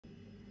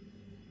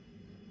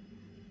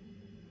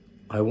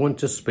I want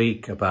to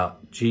speak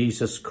about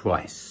Jesus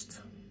Christ.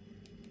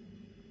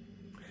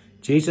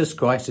 Jesus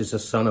Christ is the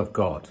Son of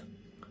God,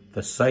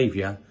 the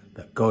Saviour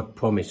that God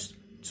promised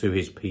to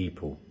his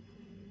people.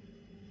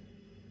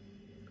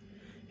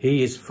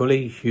 He is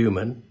fully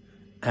human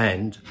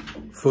and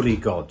fully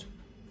God.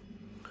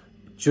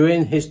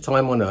 During his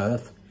time on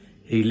earth,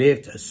 he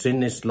lived a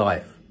sinless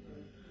life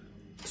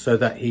so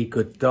that he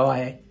could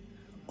die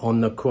on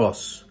the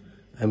cross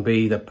and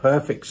be the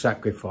perfect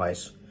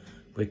sacrifice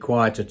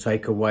required to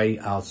take away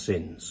our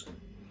sins.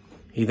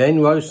 He then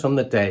rose from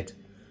the dead,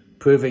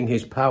 proving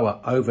his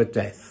power over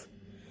death.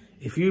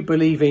 If you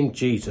believe in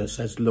Jesus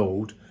as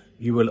Lord,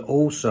 you will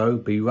also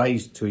be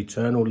raised to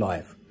eternal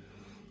life.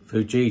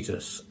 Through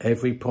Jesus,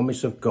 every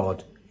promise of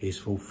God is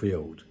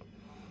fulfilled.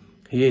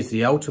 He is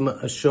the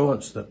ultimate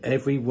assurance that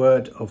every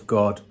word of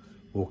God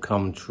will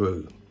come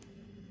true.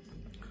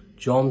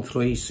 John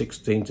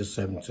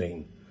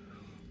 3:16-17.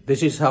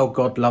 This is how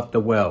God loved the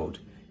world.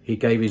 He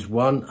gave his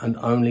one and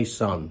only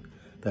Son,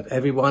 that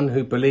everyone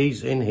who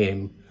believes in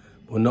him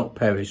will not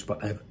perish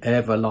but have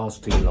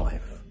everlasting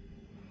life.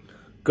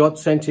 God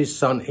sent his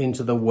Son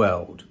into the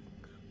world,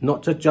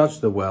 not to judge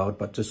the world,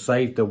 but to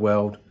save the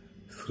world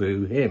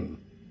through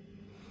him.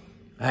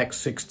 Acts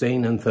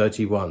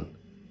 16:31.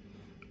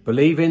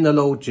 Believe in the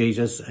Lord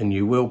Jesus and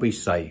you will be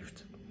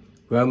saved.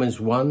 Romans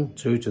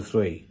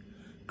 1:2-3.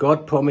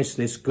 God promised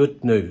this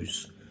good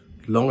news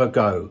long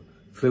ago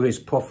through his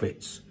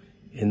prophets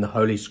in the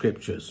Holy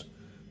Scriptures.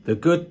 The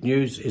good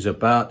news is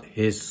about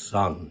his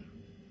Son.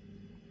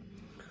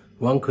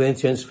 1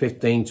 Corinthians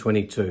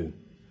 15:22.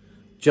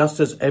 Just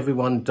as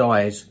everyone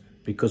dies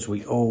because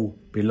we all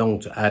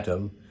belong to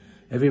Adam,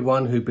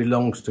 everyone who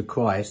belongs to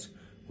Christ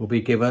will be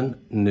given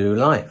new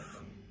life.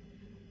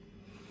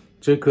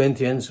 2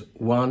 Corinthians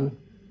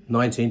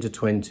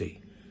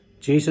 1:19-20.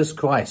 Jesus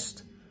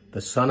Christ,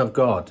 the Son of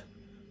God,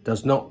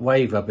 does not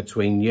waver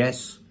between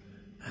yes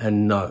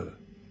and no.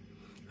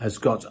 As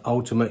God's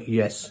ultimate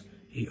yes,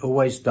 he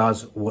always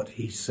does what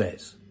he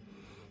says.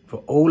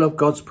 For all of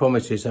God's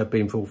promises have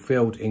been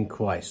fulfilled in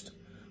Christ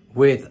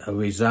with a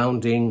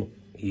resounding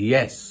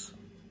yes.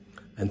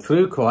 And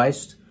through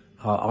Christ,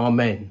 our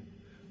amen,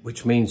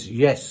 which means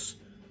yes,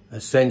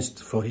 ascends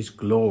for his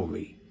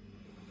glory.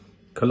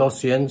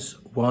 Colossians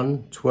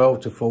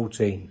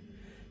 1:12-14.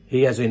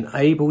 He has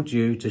enabled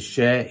you to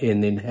share in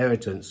the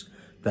inheritance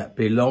that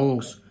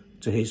belongs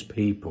to his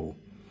people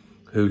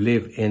who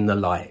live in the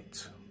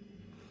light.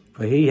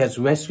 For he has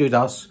rescued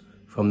us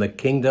from the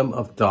kingdom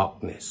of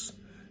darkness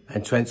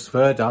and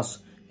transferred us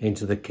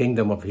into the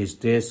kingdom of his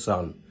dear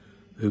Son,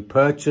 who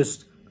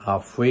purchased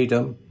our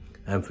freedom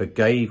and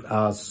forgave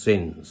our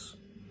sins.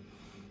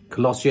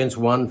 Colossians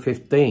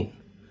 1:15.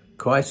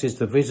 Christ is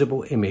the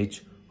visible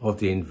image of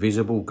the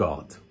invisible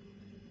God.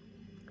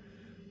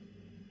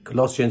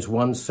 Colossians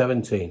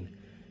 1:17.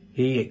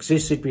 He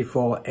existed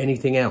before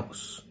anything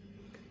else,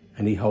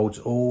 and he holds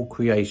all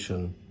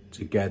creation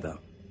together.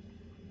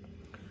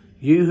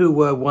 You who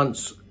were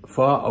once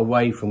far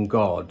away from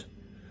God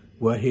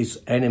were his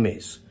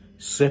enemies,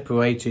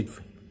 separated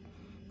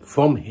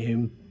from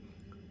him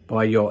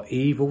by your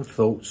evil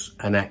thoughts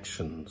and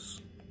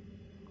actions.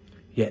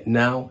 Yet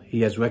now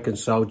he has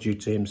reconciled you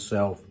to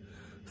himself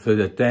through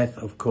the death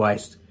of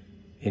Christ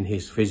in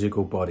his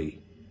physical body.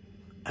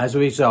 As a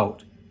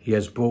result, he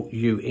has brought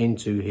you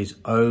into his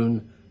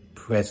own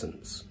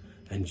presence,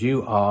 and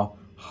you are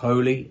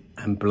holy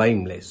and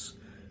blameless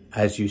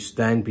as you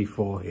stand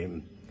before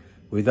him,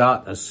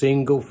 without a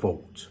single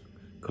fault.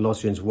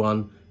 Colossians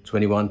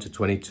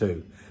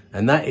 1:21-22.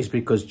 And that is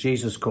because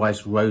Jesus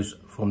Christ rose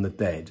from the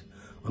dead,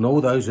 and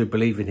all those who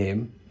believe in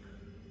him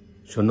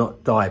shall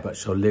not die but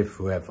shall live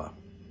forever.